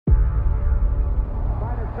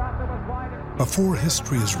Before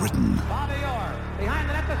history is written,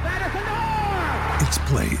 it's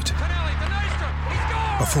played.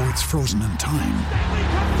 Before it's frozen in time,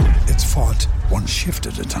 it's fought one shift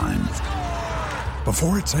at a time.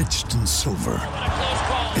 Before it's etched in silver,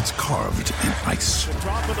 it's carved in ice.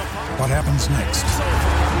 What happens next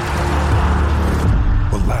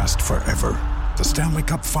will last forever. The Stanley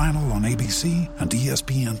Cup Final on ABC and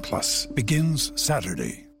ESPN Plus begins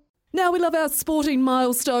Saturday. Now, we love our sporting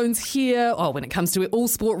milestones here, when it comes to all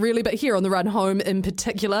sport really, but here on the run home in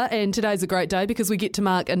particular. And today's a great day because we get to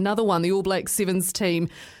mark another one. The All Blacks Sevens team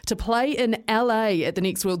to play in LA at the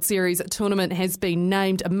next World Series tournament has been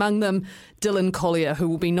named. Among them, Dylan Collier, who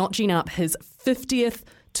will be notching up his 50th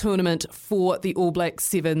tournament for the All Blacks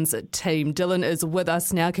Sevens team. Dylan is with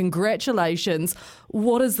us now. Congratulations.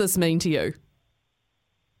 What does this mean to you?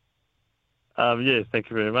 Thank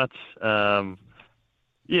you very much.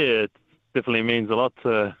 It definitely means a lot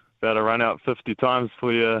to be able to run out 50 times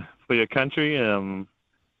for your country.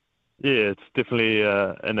 It's definitely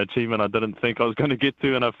an achievement I didn't think I was going to get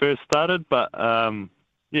to when I first started. But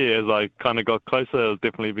as I kind of got closer, it'll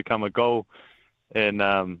definitely become a goal. And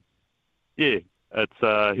it's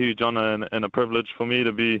a huge honour and a privilege for me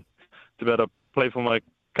to be able to play for my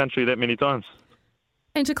country that many times.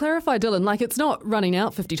 And to clarify, Dylan, it's not running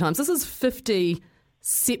out 50 times. This is 50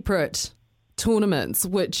 separate tournaments,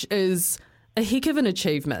 which is a heck of an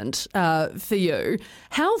achievement for you.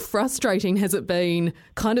 How frustrating has it been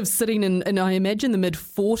kind of sitting in I imagine, the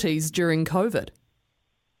mid-40s during COVID?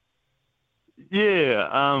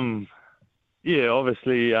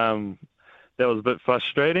 Obviously that was a bit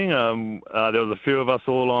frustrating. There was a few of us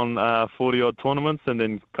all on 40-odd tournaments, and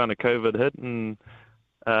then kind of COVID hit, and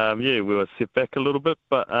we were set back a little bit.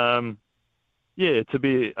 But to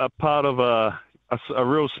be a part of a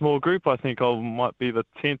real small group, I think I might be the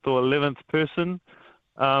 10th or 11th person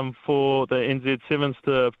for the NZ Sevens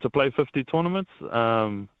to play 50 tournaments.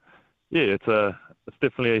 It's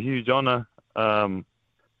definitely a huge honour, I'm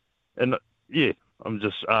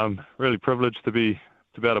just really privileged to be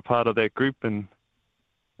a part of that group and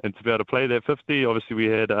to be able to play that 50. Obviously, we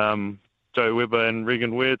had Joe Webber and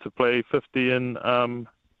Regan Ware to play 50 in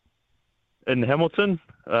Hamilton,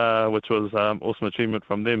 which was awesome achievement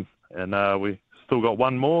from them, and we still got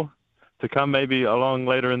one more to come, maybe along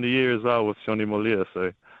later in the year as well with Sione Molia.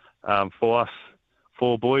 So for us,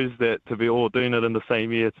 4 boys, that to be all doing it in the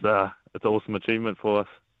same year, it's an awesome achievement for us.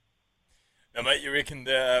 Now, mate, you reckoned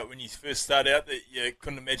when you first started out that you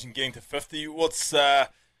couldn't imagine getting to 50.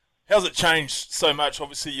 How's it changed so much?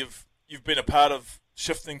 Obviously, you've been a part of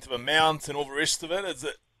shifting to the mount and all the rest of it. Has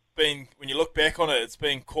it been, when you look back on it, it's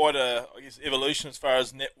been quite a, evolution as far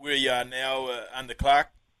as where you are now under Clark?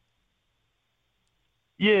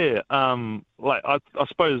 I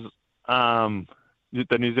suppose the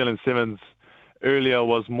New Zealand Sevens earlier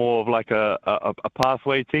was more of like a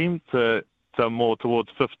pathway team to more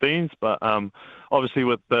towards 15s, but obviously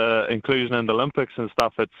with the inclusion in the Olympics and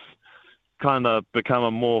stuff, it's kind of become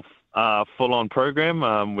a more full-on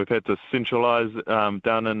program. We've had to centralise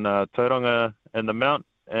down in Tauranga and the Mount,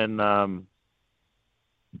 and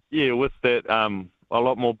with that, a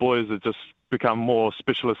lot more boys have just become more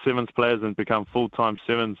specialist sevens players and become full-time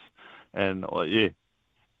sevens, and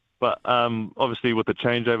But obviously with the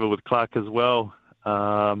changeover with Clark as well,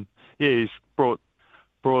 he's brought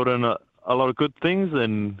in a lot of good things,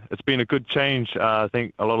 and it's been a good change. I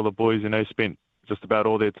think a lot of the boys, spent just about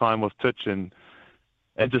all their time with Titch, and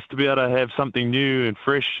just to be able to have something new and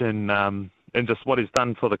fresh, and just what he's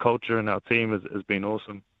done for the culture and our team has been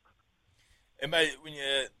awesome. And mate, when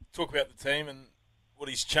you talk about the team and what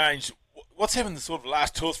he's changed, what's happened to sort of the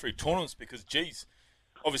last 2 or 3 tournaments? Because,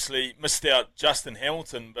 obviously missed out Justin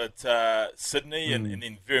Hamilton, but Sydney and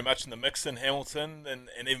then very much in the mix in Hamilton, and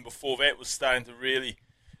even before that was starting to really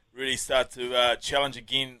start to challenge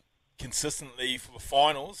again consistently for the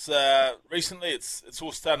finals. Recently, it's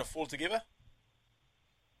all starting to fall together.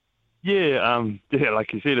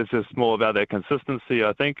 Like you said, it's just more about that consistency.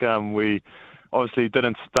 I think we obviously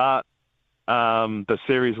didn't start the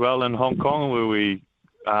series well in Hong Kong, where we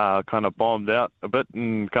kind of bombed out a bit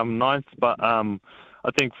and come 9th. But I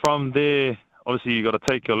think from there, obviously you got to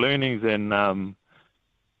take your learnings, and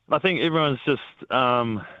I think everyone's just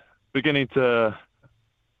beginning to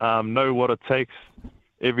know what it takes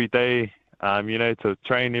every day, to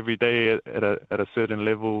train every day at a certain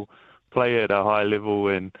level, play at a high level,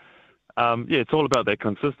 and it's all about that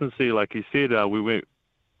consistency. Like you said, we went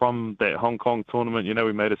from that Hong Kong tournament,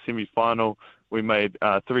 we made a semi-final, we made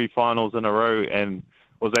 3 finals in a row, and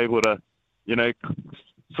was able to,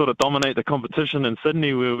 sort of dominate the competition in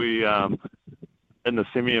Sydney, where we in the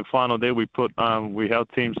semi and final there, we held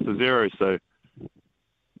teams to 0. So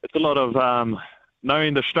it's a lot of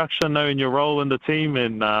knowing the structure, knowing your role in the team,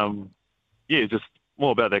 and just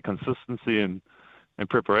more about that consistency and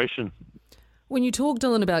preparation. When you talk,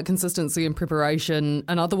 Dylan, about consistency and preparation,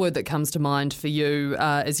 another word that comes to mind for you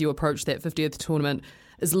as you approach that 50th tournament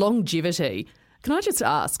is longevity. Can I just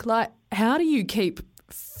ask, how do you keep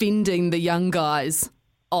fending the young guys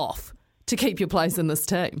off to keep your place in this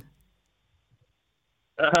team?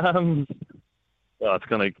 Well, it's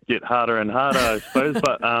going to get harder and harder, I suppose.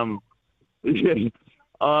 But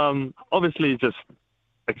obviously, just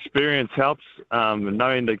experience helps.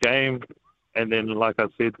 Knowing the game, and then, like I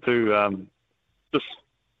said too,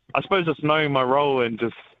 I suppose just knowing my role and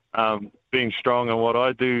just being strong in what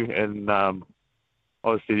I do. And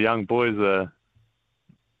obviously, the young boys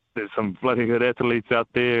there's some bloody good athletes out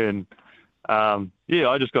there, and I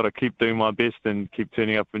just got to keep doing my best and keep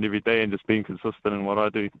turning up every day and just being consistent in what I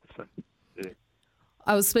do. So, yeah.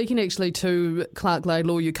 I was speaking actually to Clark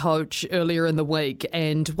Laidlaw, your coach, earlier in the week,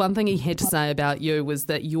 and one thing he had to say about you was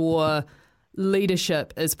that your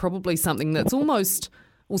leadership is probably something that's almost,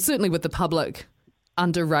 well, certainly with the public,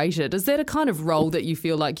 underrated. Is that a kind of role that you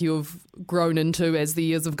feel like you've grown into as the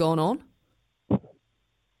years have gone on?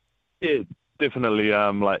 Yeah, definitely.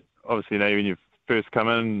 Obviously, when you first come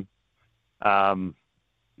in, I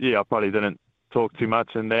probably didn't talk too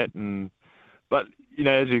much in that, but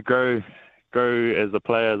as you grow as a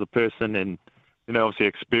player, as a person, and obviously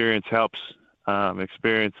experience helps.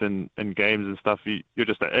 Experience in games and stuff, you're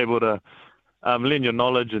just able to lend your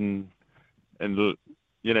knowledge and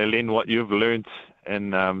lend what you've learnt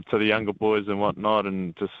and to the younger boys and whatnot,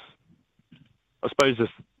 and just I suppose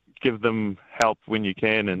just give them help when you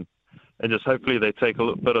can, and just hopefully they take a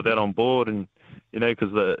little bit of that on board, and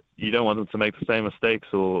because you don't want them to make the same mistakes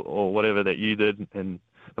or whatever that you did. And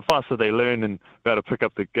the faster they learn and be able to pick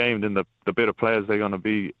up the game, then the better players they're going to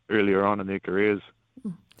be earlier on in their careers.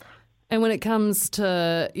 And when it comes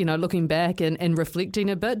to looking back and reflecting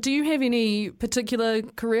a bit, do you have any particular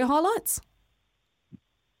career highlights?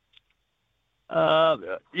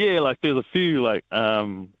 There's a few.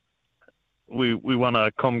 We won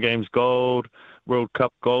a Com Games gold, World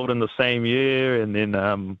Cup gold in the same year, and then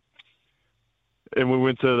and we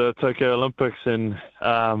went to the Tokyo Olympics, and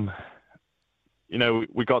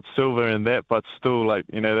we got silver in that, but still, that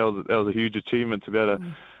was a huge achievement to be able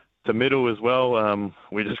to medal as well.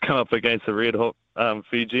 We just come up against a red hot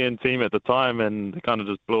Fijian team at the time, and they kind of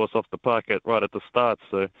just blew us off the park right at the start.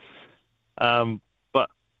 So, but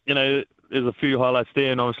there's a few highlights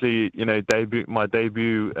there, and obviously, my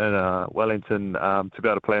debut in Wellington to be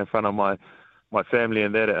able to play in front of my family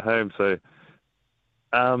and that at home. So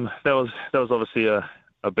that was obviously a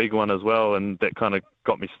big one as well, and that kind of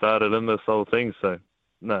got me started in this whole thing. So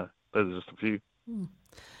no, those are just a few.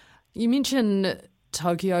 You mentioned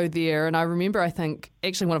Tokyo there, and I remember, I think,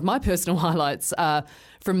 actually one of my personal highlights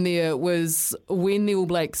from there was when the All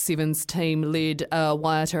Black Sevens team led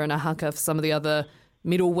Waiata and Ahaka for some of the other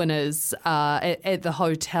medal winners at the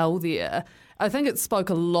hotel there. I think it spoke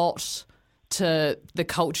a lot to the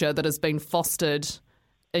culture that has been fostered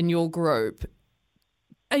in your group.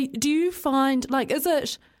 Do you find, is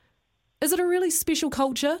it a really special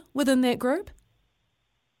culture within that group?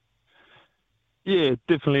 Yeah, it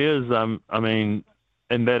definitely is.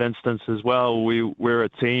 In that instance as well, we're a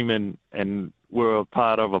team and we're a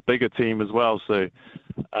part of a bigger team as well. So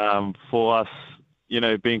for us,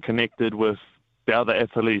 being connected with the other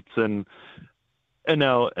athletes and in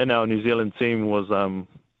our New Zealand team was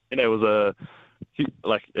was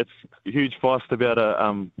it's huge for us to be able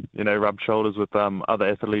to rub shoulders with other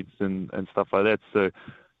athletes and stuff like that. So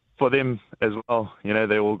for them as well,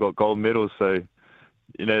 they all got gold medals. So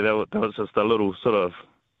that was just a little sort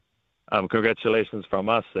of congratulations from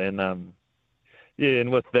us. And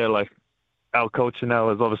and with that, our culture now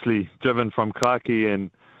is obviously driven from Clarkie,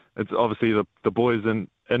 and it's obviously the boys in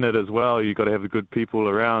it as well. You got to have the good people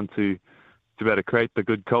around to be able to create the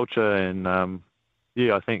good culture. And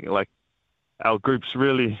I think our group's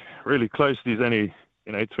really, really close. There's only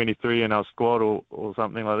 23 in our squad or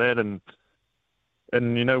something like that, and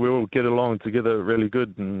we all get along together really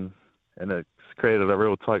good, and it's created a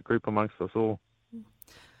real tight group amongst us all.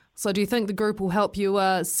 So do you think the group will help you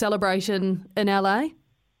celebrate in LA?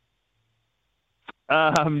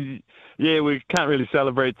 We can't really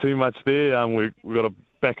celebrate too much there. We've got to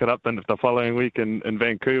back it up in the following week in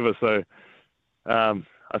Vancouver. So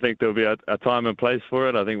I think there'll be a time and place for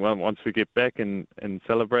it. I think once we get back and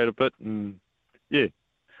celebrate a bit. And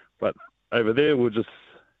but over there we'll just,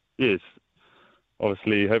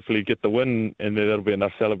 obviously, hopefully get the win, and then that'll be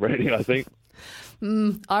enough celebrating, I think.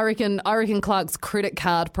 I reckon Clark's credit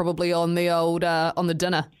card probably on the old on the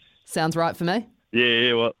dinner. Sounds right for me.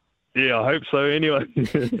 Yeah, well, yeah, I hope so anyway.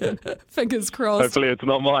 Fingers crossed. Hopefully it's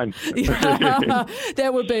not mine.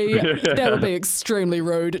 That would be extremely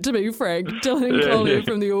rude, to be frank. Dylan Collier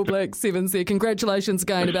from the All Black Sevens there. Congratulations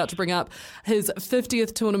again, about to bring up his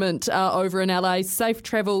 50th tournament over in LA. Safe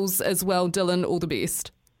travels as well, Dylan. All the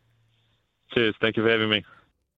best. Cheers. Thank you for having me.